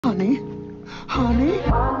Honey?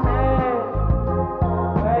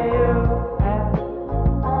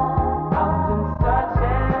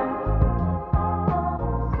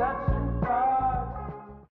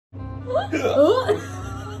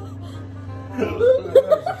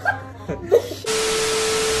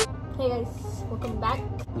 Hey guys, welcome back.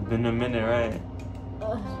 It's been a minute, right? It's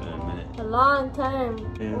been a minute. A long time.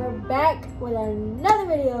 Yeah. We're back with another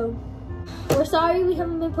video. We're sorry we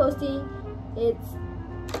haven't been posting.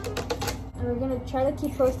 And we're gonna try to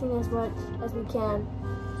keep posting as much as we can.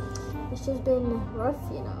 It's just been rough,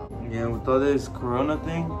 you know. Yeah, with all this corona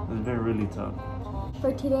thing, it's been really tough.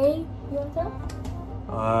 For today, you wanna tell?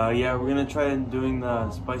 Yeah, we're gonna try doing the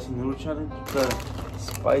spicy noodle challenge. The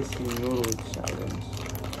spicy noodle challenge.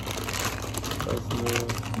 Spicy noodle.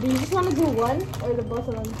 Do you just wanna do one or the both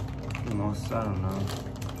of them? No, I don't know.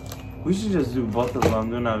 We should just do both of them,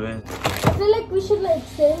 de una vez. I feel like we should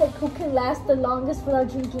say who can last the longest without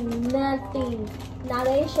drinking nothing. Now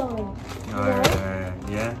they showing. Alright,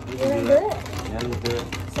 yeah. We You can wanna do do that. it? Yeah, let's do it.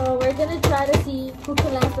 So we're gonna try to see who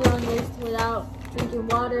can last the longest without drinking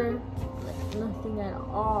water, like nothing at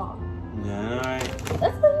all. Yeah, alright.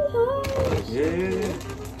 That's gonna be hard. Yeah.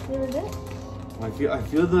 You wanna do it? I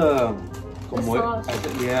feel the sauce. I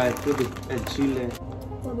feel the el chile.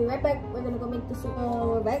 We'll be right back. We're gonna go make the soup.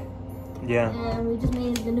 We're back. Yeah. And we just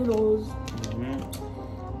made the noodles.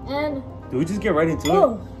 And Do we just get right into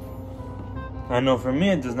oh, it? I know, for me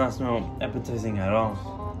it does not smell appetizing at all.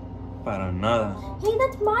 Para nada. hey,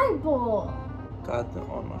 that's my bowl. God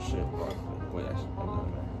damn, oh no shit, bro. Wait, actually,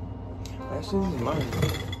 this is mine.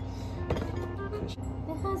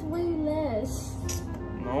 It has way less.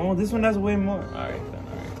 No, this one has way more. Alright then,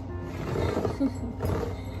 alright.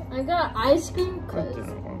 I got ice cream I cause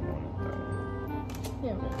didn't want that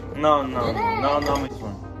yeah, one. No, this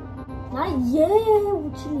one. not yet.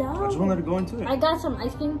 Chill I just out. wanted to go into it. I got some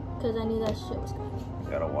ice cream because I knew that shit was good. I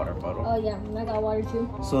got a water bottle. Oh yeah, and I got water too.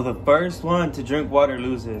 So the first one to drink water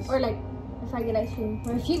loses. Or like, if I get ice cream,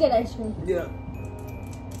 or if you get ice cream. Yeah.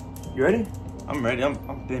 You ready? I'm ready. I'm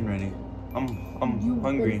been ready. I'm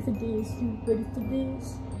hungry. Ready for this? You ready for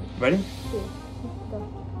this? Ready? Okay,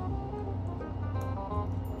 go.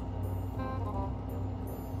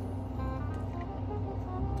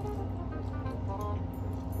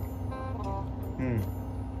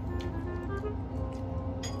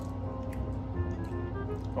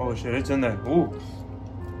 Oh shit, it's in there. Ooh.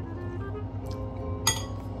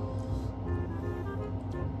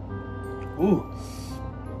 Ooh.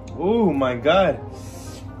 Oh my god.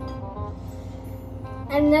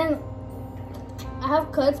 And then I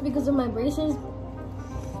have cuts because of my braces.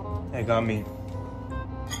 It got me.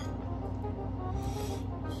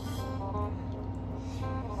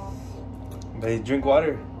 They drink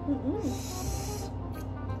water.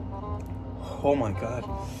 Oh my god.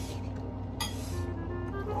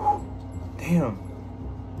 Damn.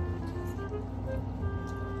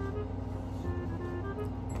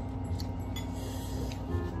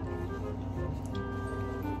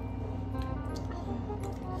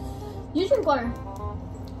 You drink water.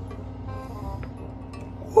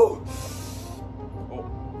 Woo. Oh.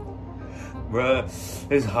 Bruh,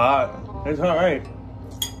 it's hot. It's hot, right?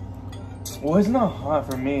 Well, it's not hot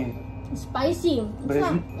for me. It's spicy. But It's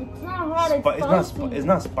not hot. It's spicy. It's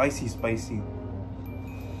not spicy.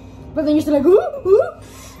 But then you're still like, ooh, ooh.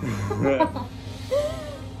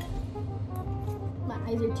 My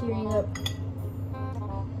eyes are tearing up.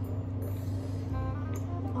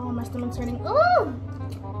 Oh, my stomach's hurting. Oh!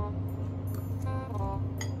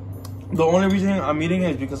 The only reason I'm eating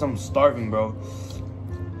it is because I'm starving, bro.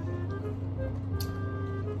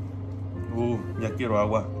 Ooh, ya quiero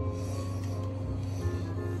agua.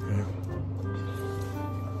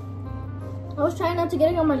 I was trying not to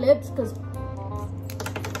get it on my lips because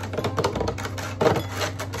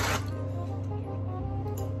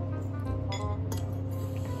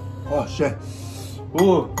oh shit.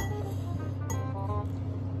 Ooh.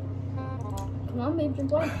 come on, babe,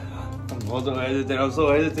 drink water. I'm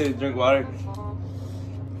so hesitant to drink water.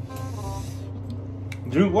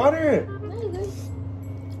 Drink water. No, you good.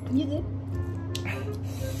 You good.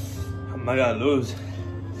 I'm not gonna lose.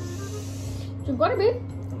 Drink water, babe.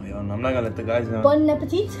 Oh, hell no, I'm not gonna let the guys know. Bon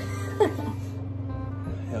appetit.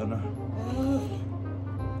 Hell no.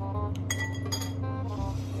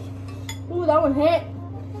 Ooh, that one hit.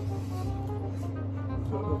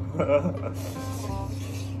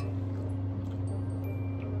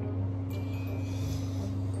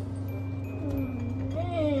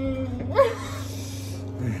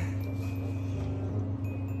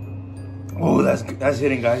 Oh, that's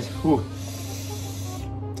hitting, guys. Ooh.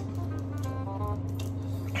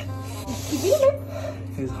 Keep eating it.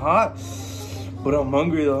 It's hot. But I'm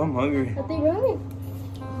hungry though, I'm hungry. I think really.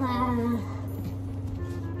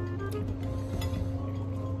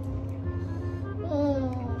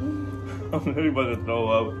 I'm really about to throw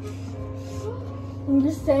up. I'm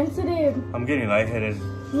just sensitive. I'm getting lightheaded.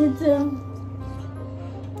 Me too.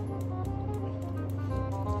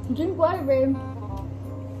 Drink water, babe.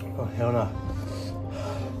 Oh, hell no.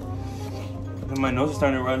 And my nose is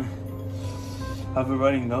starting to run. I have a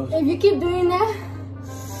running nose. If you keep doing that,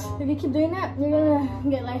 you're gonna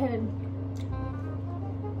get lightheaded.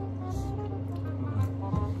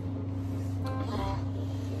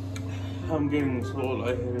 I'm getting so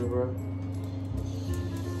lightheaded, bro.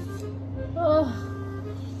 Oh.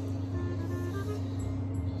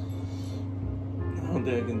 I don't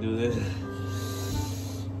think I can do this.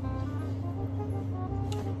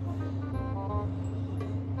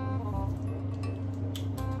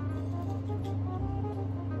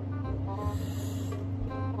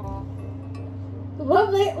 What?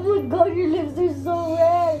 Oh my god, your lips are so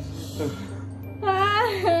red.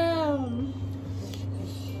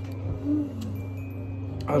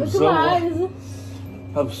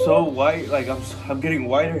 I'm so white, like I'm getting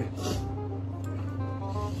whiter.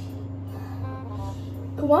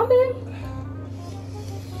 Come on, babe.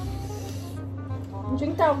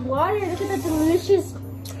 Drink that water. Look at that delicious.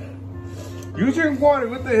 You drink water.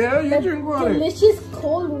 What the hell? You drink water. Delicious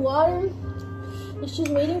cold water. It's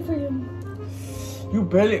just waiting for you. You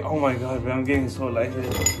barely. Oh my god, bro! I'm getting so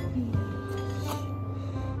lightheaded.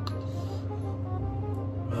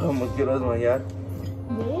 I'm gonna get out of my yard.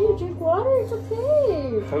 Babe, drink water. It's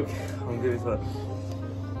okay. Okay, I'm getting so.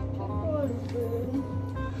 Water, babe.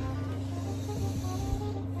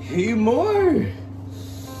 Eat more.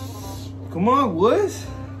 Come on, Woods.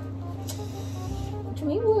 What you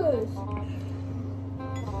mean, Woods?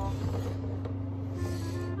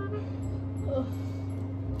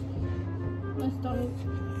 My stomach.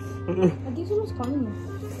 I think someone's calling me.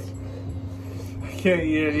 I can't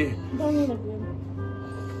eat it. Don't eat it, babe.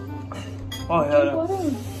 Oh, hell no.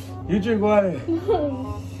 Water. You drink water.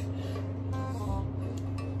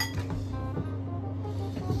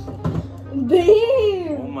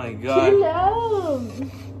 Babe! Oh my god. Chill out.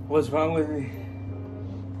 What's wrong with me?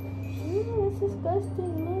 It's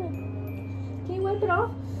disgusting. Look. Can you wipe it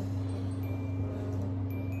off?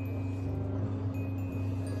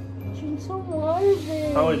 Drink some water,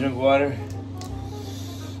 babe. I want to drink water.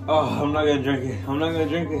 Oh, I'm not gonna drink it. I'm not gonna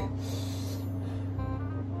drink it.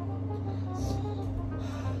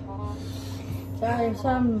 Sorry,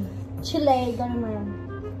 some chile got in my arm.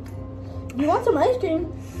 You want some ice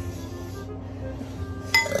cream?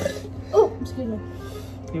 Oh, excuse me.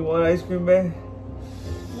 You want ice cream, babe?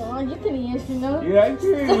 No, you can eat ice cream now. You ice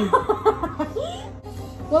cream.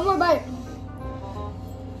 One more bite.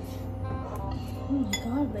 Oh my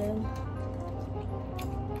god, babe.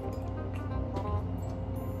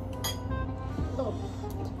 Oh.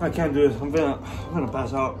 I can't do this. I'm gonna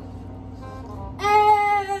pass out.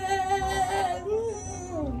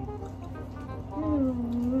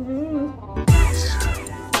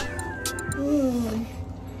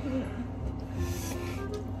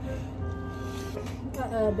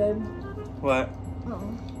 Babe. What?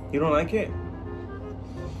 You don't like it?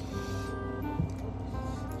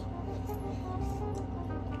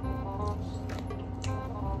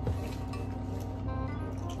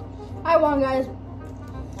 I won, guys.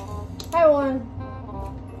 I won.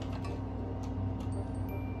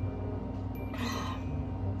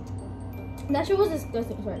 That shit was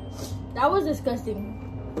disgusting. Sorry. That was disgusting.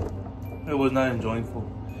 It was not enjoyable.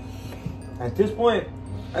 At this point,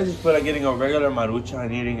 I just feel like getting a regular marucha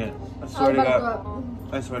and eating it. I swear to God.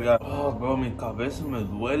 I swear to God. Oh, bro, mi cabeza me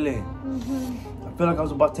duele. I feel like I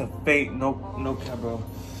was about to faint. No cap, bro.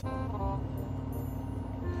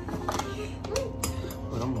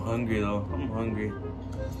 But I'm hungry, though. I'm hungry.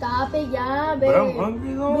 Stop it, yeah, babe. But I'm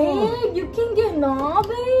hungry, though. Babe, you can get no,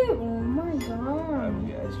 babe. Oh, my God. I have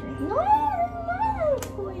ice cream. No,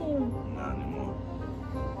 please. Not anymore.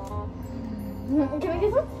 Can I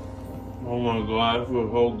get some? Oh, my God. I feel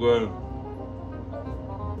so good.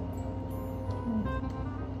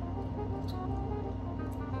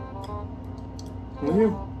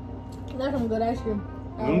 That's some good ice cream.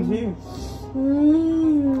 Let me see.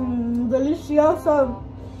 Delicioso.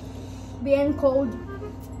 Bien cold.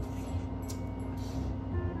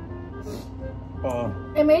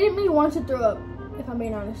 It made me want to throw up, if I'm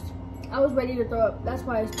being honest. I was ready to throw up. That's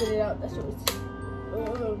why I spit it out. That's what it's.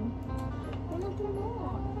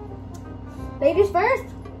 Ladies first.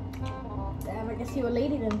 Damn, I guess you a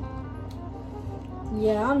lady then.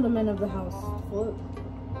 Yeah, I'm the man of the house. Look.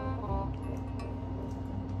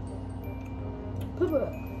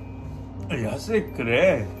 Ya se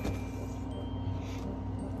cree.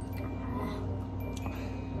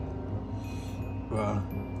 Bro.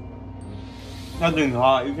 Nothing's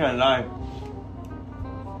hot, you can't lie.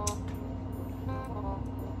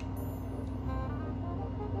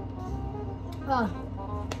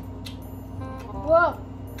 Well,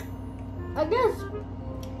 I guess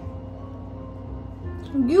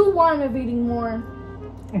you wind up eating more.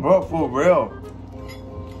 Bro, for real.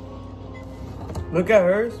 Look at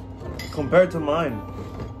hers compared to mine.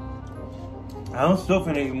 I don't still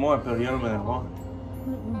finna eat more, pero yo no me dejó.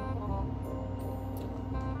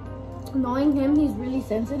 Knowing him, he's really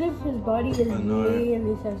sensitive. His body is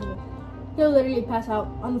really sensitive. He'll literally pass out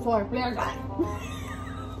on the floor.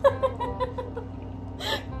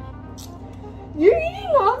 You're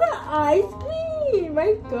eating all the ice cream.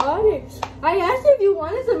 My God! I asked you if you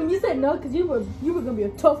wanted some, and you said no because you were gonna be a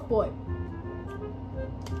tough boy.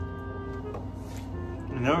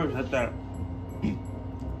 I never said that. You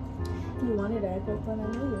wanted it. I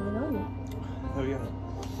know you. Oh yeah.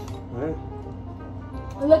 Right.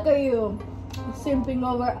 Look at you, simping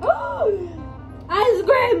over. Oh, ice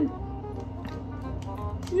cream!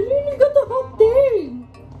 You literally got the whole thing.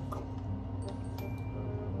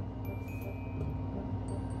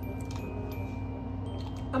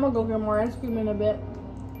 I'm gonna go get more ice cream in a bit.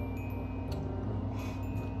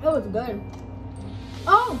 It was good.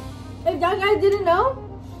 Oh, if that guy didn't know.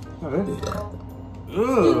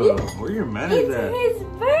 Ugh, where your manners at? It's his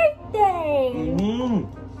birthday.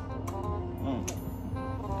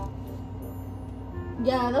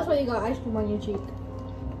 Yeah, that's why you got ice cream on your cheek.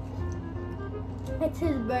 It's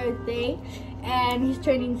his birthday, and he's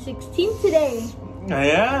turning 16 today.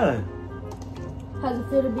 Yeah. How's it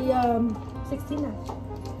feel to be 16 now?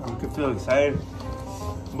 I can feel excited,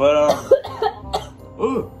 but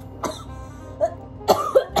ooh.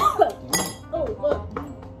 Oh, look.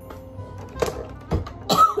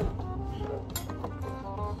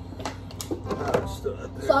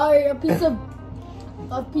 Sorry, a piece of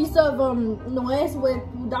noise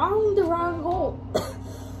went down the wrong hole.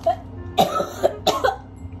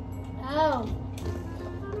 Ow.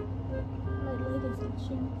 My leg is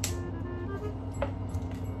itching.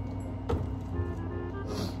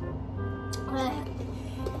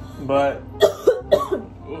 But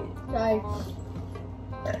Sorry.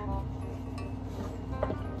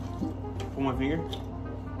 pull my finger.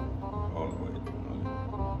 Oh wait.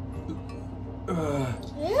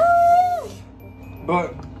 Yeah. But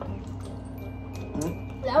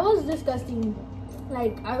That was disgusting.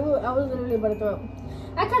 Like I was literally about to throw up.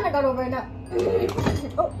 I kind of got over it now.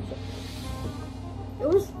 Oh, it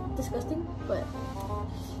was disgusting, but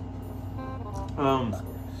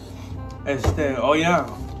oh yeah,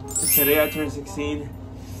 today I turned 16.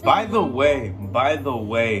 By the way,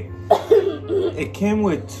 it came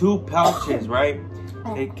with 2 pouches, right?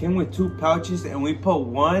 It came with 2 pouches, and we put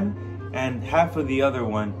one and half of the other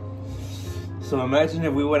one. So imagine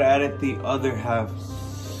if we would have added the other half.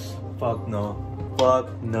 Fuck no.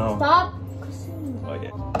 Stop. Oh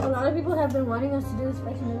yeah. A lot of people have been wanting us to do the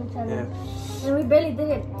spicy noodle challenge, Yeah. and we barely did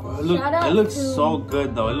it. It looks so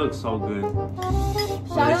good though. It looks so good.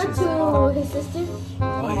 Shout out to his sister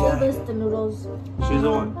who told us the noodles. She's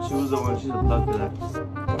the one. She was the one. She's a plug for that.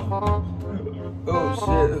 Oh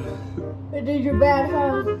shit. It did your bad,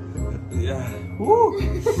 huh? Yeah. Woo.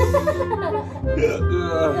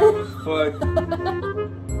 Fuck.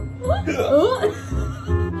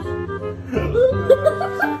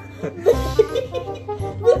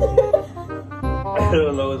 I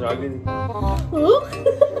don't know what's wrong with you.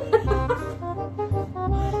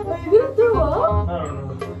 Are you gonna throw up? I don't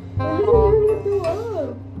know. You're gonna throw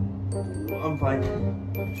up. I'm fine.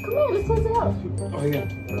 Come here, let's close it out. Oh yeah.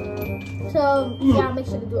 So yeah, make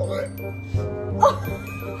sure to do it.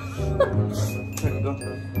 There you go.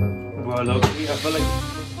 Bro, low-key, I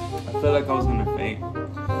feel like I was gonna faint.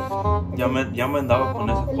 Ya me andaba con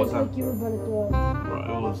esa It looks cosa. like you were about to throw up. Bro,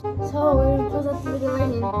 it was. So we're gonna close out the video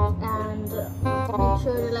right here, and make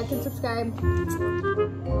sure to like and subscribe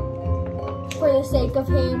for the sake of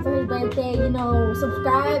him, for his birthday. You know,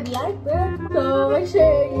 subscribe, like, bro. So make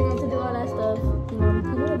sure to do all that stuff.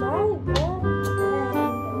 Bye, bro.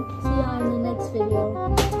 And see y'all in the next video.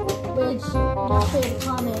 Which make sure to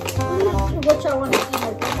comment what y'all want to see,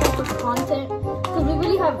 like what type of content, because we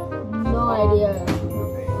really have no idea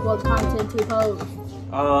what content to post.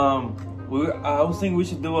 I was thinking we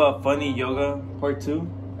should do a funny yoga part 2.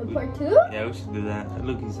 Part 2? Yeah, we should do that.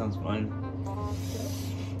 Look, it sounds fun.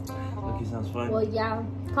 Well, yeah.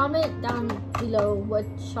 Comment down below what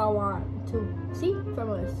y'all want to see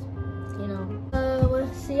from us. We'll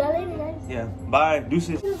see y'all later, guys. Yeah. Bye.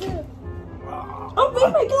 Deuces. Oh,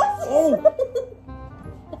 my glasses! Oh!